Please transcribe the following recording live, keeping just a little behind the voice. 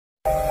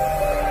Karibuni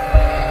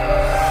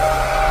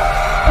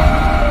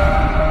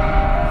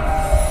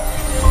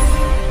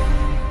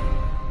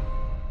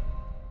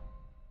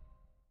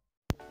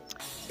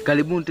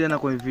tena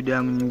kwenye video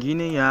yangu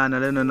nyingine na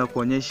leo naenda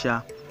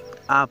kuonyesha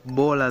app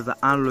bora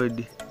za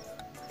Android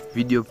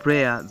video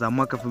player za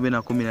mwaka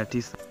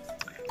 2019.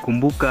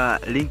 Kumbuka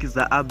link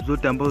za app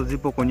zote ambazo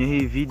zipo kwenye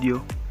hii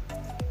video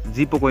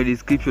zipo kwenye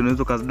description,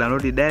 unaweza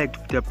kudownload direct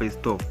kupitia Play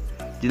Store.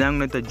 Jina langu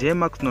naitwa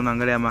Jmax na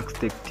unaangalia Max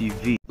Tech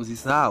TV.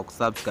 Usisahau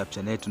kusubscribe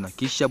channel yetu na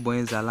kisha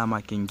bonyeza alama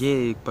ya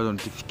kengele kupata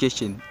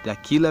notification ya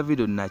kila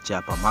video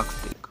ninachapa Max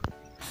Tech.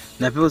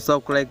 Na pia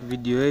usahau kulike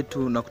video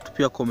yetu na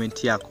kutupia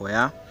comment yako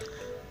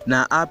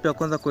Na app ya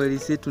kwanza kwa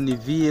list yetu ni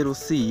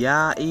VLC.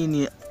 Hii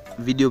ni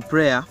video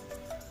player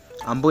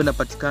ambayo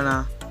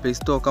inapatikana Play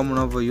Store kama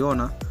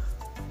unavyoiona.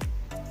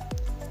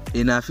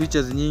 Ina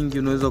features nyingi,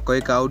 unaweza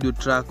ukaweka audio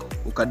track,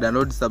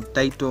 ukadownload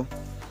subtitle,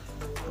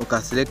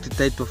 ukaselect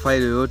title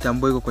file yoyote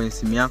ambayo iko kwenye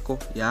simu yako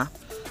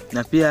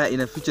Na pia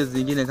ina features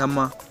zingine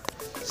kama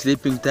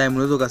sleeping time,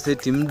 unaweza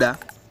ukaseti muda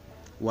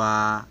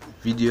wa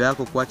video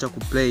yako kuacha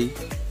kuplay,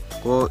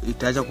 kwa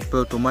itaacha kuplay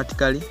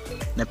automatically.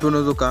 Na pia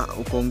unaweza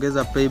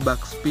ukaongeza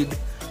playback speed,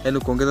 yani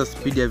ukaongeza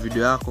speed ya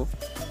video yako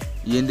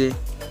iende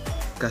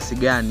kasi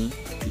gani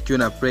ikiwa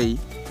na play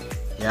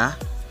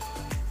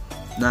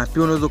Na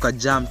pia unaweza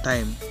ukajam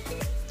time,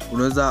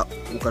 unaweza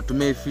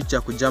ukatumia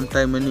feature ku jam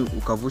time, yani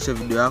ukavusha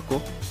video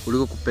yako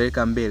kuliko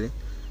kupeleka mbele.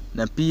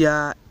 Na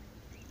pia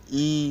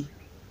hii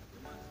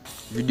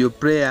video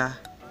player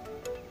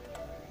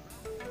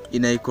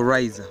ina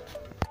equalizer,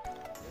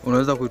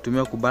 unaweza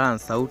kuitumia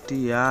kubalance sauti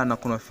na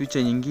kuna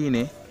feature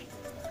nyingine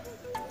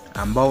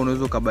ambao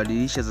unaweza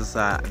kubadilisha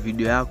sasa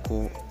video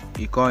yako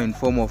ikawa in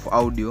form of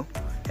audio,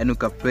 yani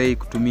ukaplay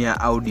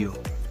kutumia audio.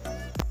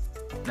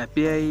 Na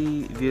pia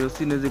hii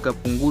VLC inaweza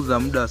kupunguza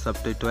muda wa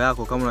subtitle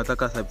yako. Kama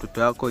unataka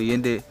subtitle yako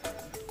iende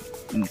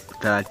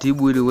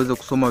taratibu ili uweze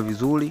kusoma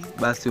vizuri,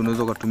 basi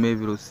unaweza kutumia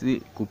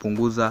VLC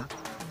kupunguza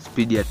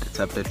speed ya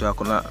subtitle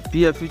yako. Na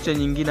pia feature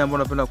nyingine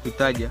ambayo napenda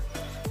kuitaja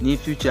ni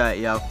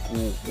feature ya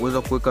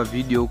kuweza kuweka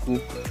video huku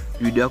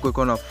video yako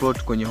iko na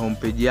float kwenye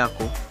homepage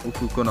yako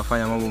huku uko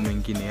unafanya mambo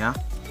mengine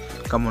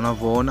Kama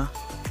unavyoona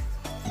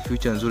ni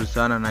feature nzuri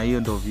sana, na hiyo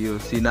ndio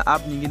VLC. Na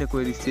app nyingine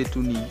kwa list yetu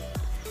ni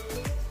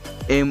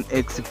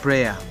MX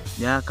Player.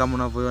 Kama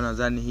unavyoona,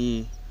 nadhani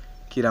hii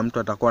kila mtu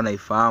atakuwa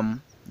anaifahamu.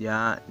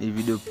 Ni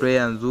video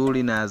player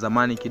nzuri na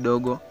zamani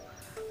kidogo,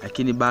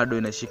 lakini bado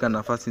inashika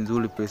nafasi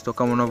nzuri Play Store.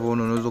 Kama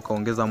unavyoona, unaweza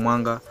kaongeza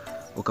mwanga,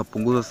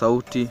 ukapunguza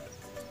sauti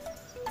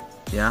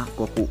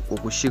kwa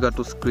kushika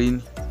tu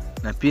screen.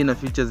 Na pia ina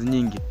features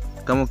nyingi.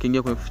 Kama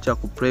ukiingia kwenye feature ya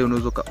kuplay,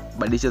 unaweza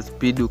kubadilisha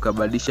speed,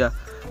 ukabadilisha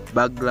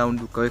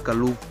background, ukaweka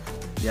loop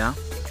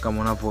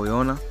kama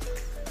unavyoona.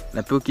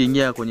 Na pia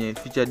ukiingia kwenye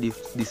feature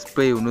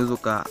display,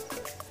 unaweza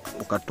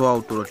ukatoa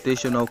auto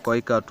rotation au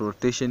ukaweka auto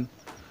rotation.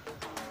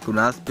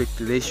 Kuna aspect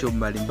ratio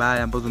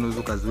mbalimbali ambazo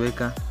unaweza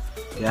kuziweka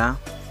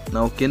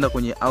Na ukienda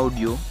kwenye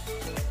audio,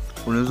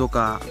 unaweza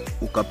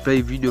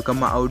ukaplay video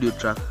kama audio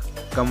track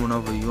kama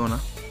unavyoiona.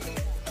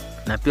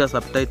 Na pia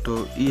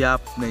subtitle, hii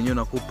app na yenyewe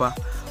inakupa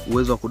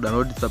uwezo wa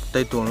kudownload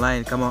subtitle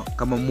online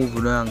kama movie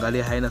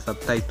unayoangalia haina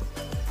subtitle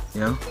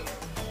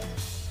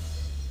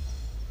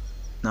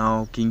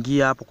Na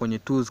ukiingia hapo kwenye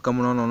tools, kama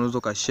unaona, unaweza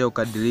ukashare,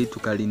 ukadelete,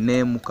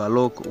 ukarename,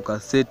 ukalock,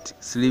 ukaset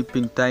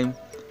sleeping time,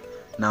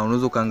 na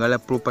unaweza ukaangalia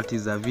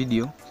properties za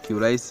video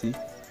kiurahisi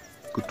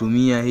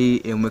kutumia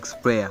hii MX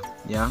Player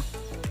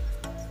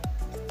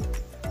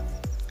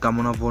Kama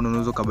unavyoona,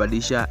 unaweza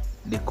kubadilisha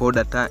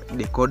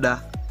decoder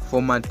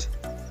format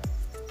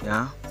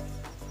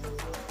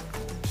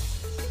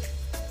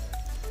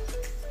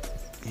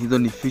Hizo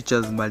ni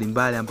features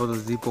mbalimbali ambazo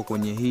zipo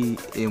kwenye hii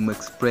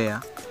MX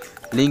Player.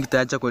 Link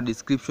taacha kwenye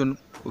description.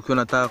 Ukiwa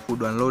unataka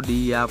kudownload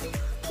hii app,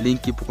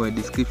 link ipo kwenye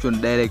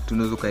description direct,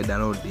 unaweza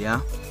kudownload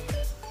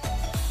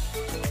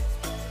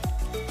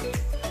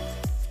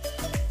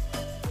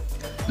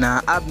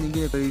Na app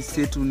nyingine kwa list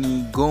yetu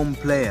ni Gom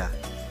Player.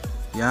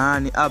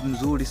 Ni app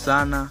nzuri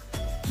sana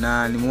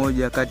na ni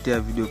moja kati ya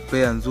video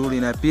player nzuri.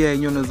 Na pia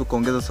yenyewe unaweza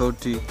kuongeza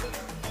sauti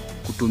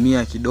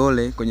kutumia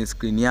kidole kwenye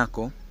screen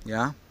yako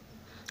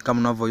Kama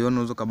unavyoona,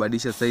 unaweza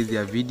kubadilisha size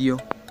ya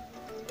video.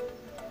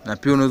 Na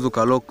pia unaweza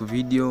ukalock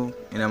video,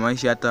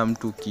 inamaanisha hata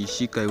mtu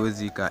ukishika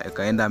haiwezi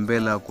kaenda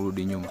mbele au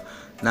kurudi nyuma.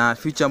 Na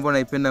feature ambayo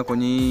naipenda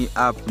kwenye hii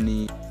app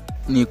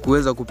ni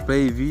kuweza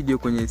kuplay video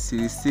kwenye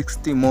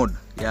 360 mode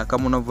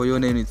kama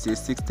unavyoona ni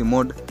 360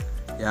 mode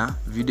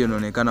video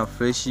inaonekana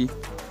fresh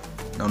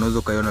na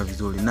unaweza kaiona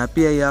vizuri. Na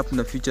pia hii app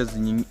na features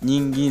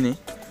nyingine,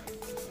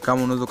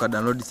 kama unaweza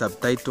kudownload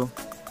subtitle.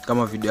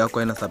 Kama video yako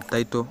haina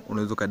subtitle,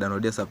 unaweza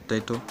kudownload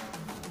subtitle.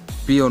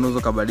 Pia unaweza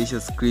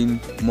kubadilisha screen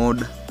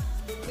mode,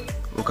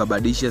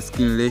 ukabadilisha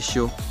screen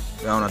ratio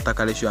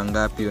unataka ratio ya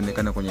ngapi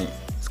ionekane kwenye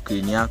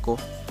screen yako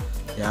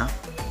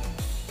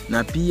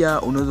Na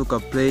pia unaweza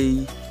ukaplay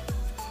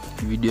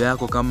video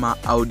yako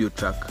kama audio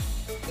track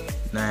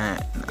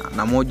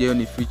na moja hiyo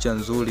ni feature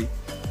nzuri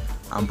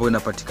ambayo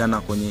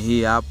inapatikana kwenye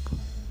hii app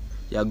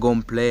ya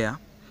Gom Player.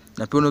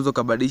 Na pia unaweza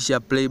kubadilisha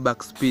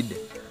playback speed,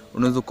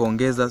 unaweza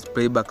kuongeza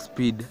playback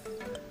speed,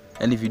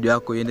 yani video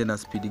yako iende na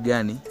speed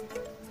gani.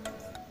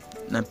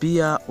 Na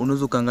pia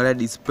unaweza kuangalia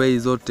display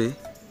zote,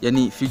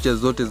 yani features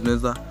zote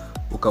zinaweza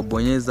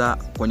ukabonyeza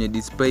kwenye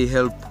display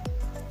help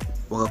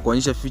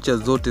wakakuonyesha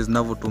features zote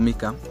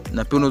zinavyotumika.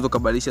 Na pia unaweza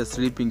kubadilisha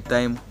sleeping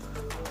time,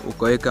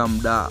 ukaweka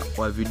muda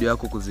wa video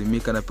yako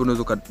kuzimika. Na pia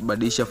unaweza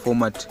kubadilisha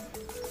format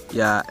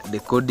ya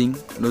decoding,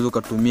 unaweza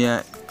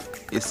kutumia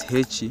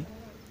SH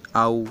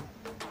au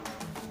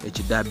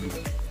HW.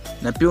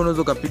 Na pia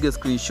unaweza kupiga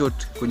screenshot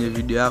kwenye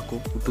video yako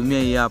kutumia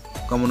hii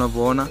app kama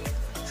unavyoona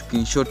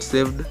screenshot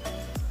saved.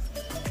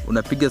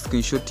 Unapiga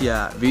screenshot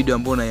ya video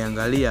ambayo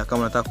unaiangalia,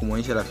 kama unataka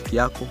kumuonyesha rafiki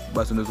yako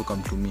basi unaweza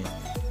kumtumia.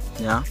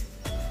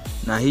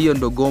 Na hiyo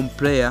ndo Gom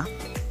Player,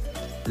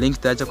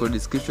 link taacha kwa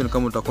description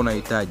kama utakuwa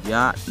unahitaji.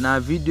 Na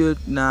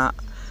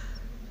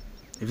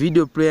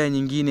video player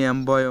nyingine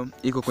ambayo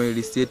iko kwenye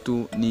list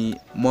yetu ni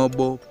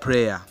mobile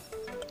player.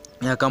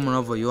 Kama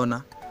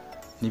unavyoiona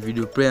ni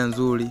video player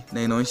nzuri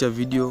na inaonyesha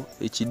video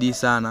HD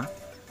sana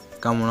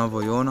kama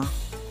unavyoiona.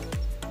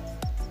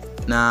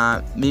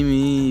 Na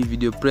mimi hii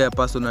video player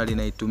personally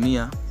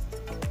naitumia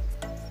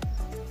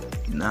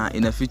na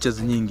ina features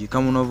nyingi.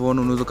 Kama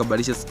unavyoona unaweza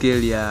kubadilisha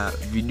scale ya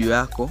video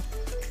yako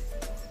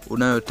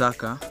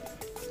unayotaka.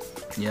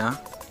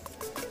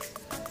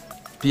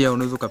 Pia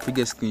unaweza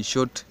kupiga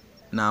screenshot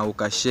na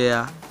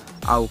ukashare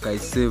au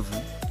ukaisave.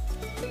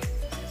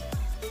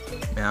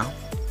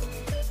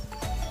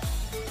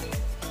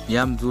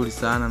 Mzuri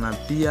sana. Na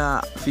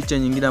pia feature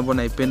nyingine ambayo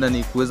naipenda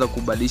ni kuweza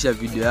kubadilisha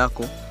video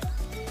yako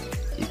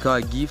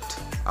ikawa gift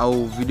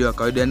au video ya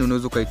kawaida, yani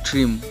unaweza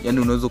ukaitrim, yani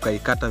unaweza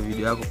ukaikata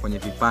video yako kwenye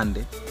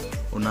vipande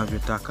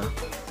unavyotaka.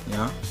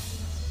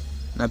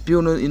 Na pia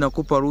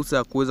inakupa ruhusa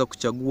ya kuweza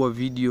kuchagua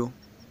video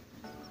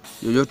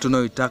yoyote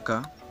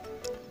unayotaka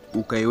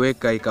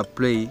ukaiweka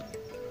ikaplay.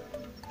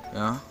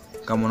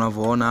 Kama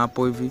unavyoona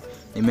hapo hivi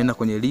nimeenda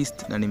kwenye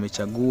list na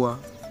nimechagua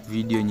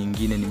video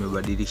nyingine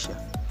nimebadilisha.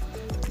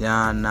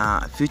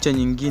 Na feature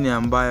nyingine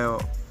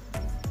ambayo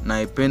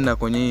naipenda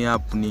kwenye hii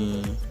app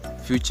ni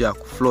feature ya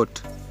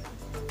kufloat.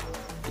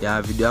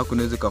 Video yako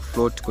inaweza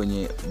kufloat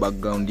kwenye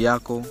background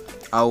yako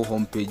au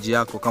homepage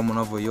yako kama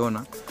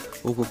unavyoiona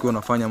huko ukiwa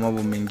unafanya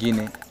mambo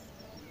mengine.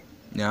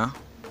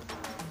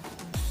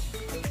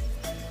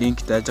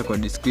 Link taacha kwa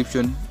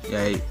description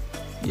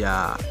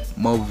ya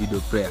Mob Video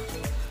Player.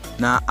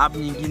 Na app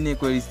nyingine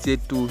kwa list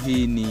yetu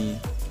hii ni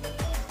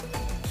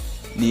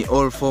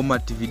all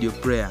format video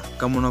player.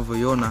 Kama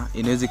unavyoiona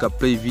inaweza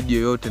ikaplay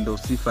video yote, ndio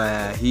sifa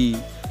ya hii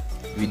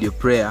video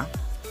player.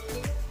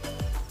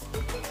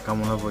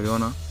 Kama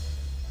unavyoiona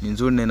ni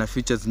nzuri na ina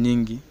features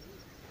nyingi.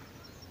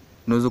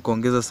 Unaweza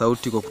kuongeza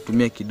sauti kwa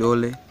kutumia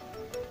kidole,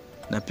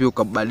 na pia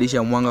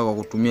ukabadilisha mwanga kwa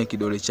kutumia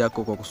kidole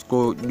chako kwa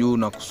kuscroll juu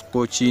na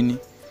kuscroll chini.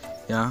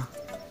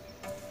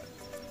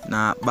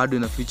 Na bado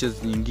ina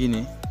features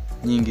nyingine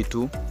nyingi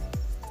tu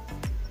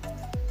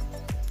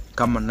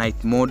kama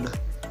night mode.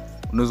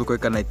 Unaweza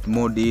kuweka night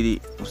mode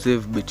ili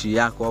usave battery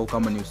yako, au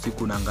kama ni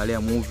usiku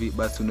unaangalia movie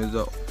basi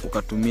unaweza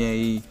ukatumia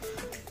hii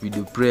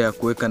video player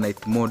kuweka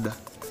night mode,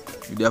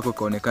 video yako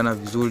ikaonekana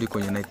vizuri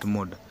kwenye night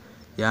mode.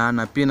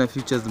 Na pia na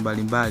features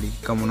mbalimbali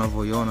kama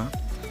unavyoiona.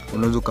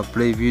 Unaweza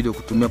ukaplay video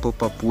kutumia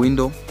pop-up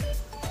window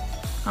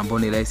ambayo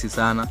ni rahisi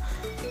sana.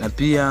 Na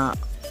pia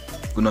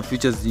kuna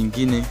features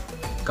zingine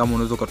kama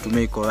unaweza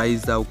kutumia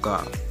equalizer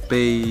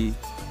ukaplay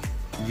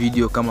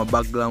video kama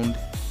background.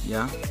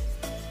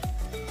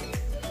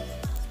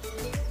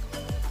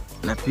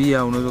 Na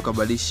pia unaweza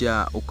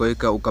kubadilisha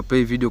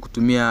ukaplay video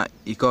kutumia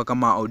ikawa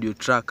kama audio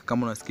track.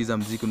 Kama unasikiza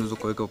muziki unaweza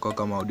kuweka ukawa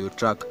kama audio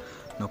track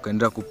na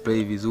ukaendelea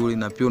kuplay vizuri.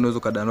 Na pia unaweza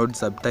kudownload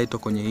subtitle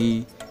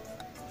kwenye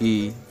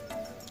hii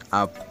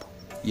app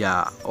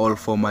ya all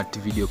format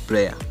video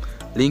player.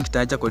 Link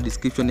taacha kwa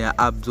description ya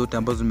app zote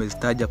ambazo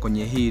nimezitaja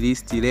kwenye hii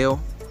list leo.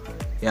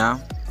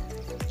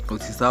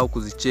 Usisahau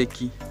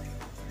kuzicheki,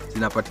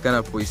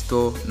 zinapatikana Play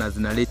Store na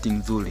zina rating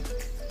nzuri.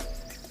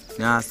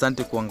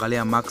 Asante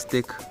kuangalia Max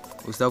Tech.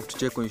 Usisahau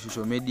kutucheki kwenye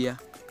social media.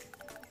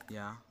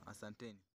 Asanteni.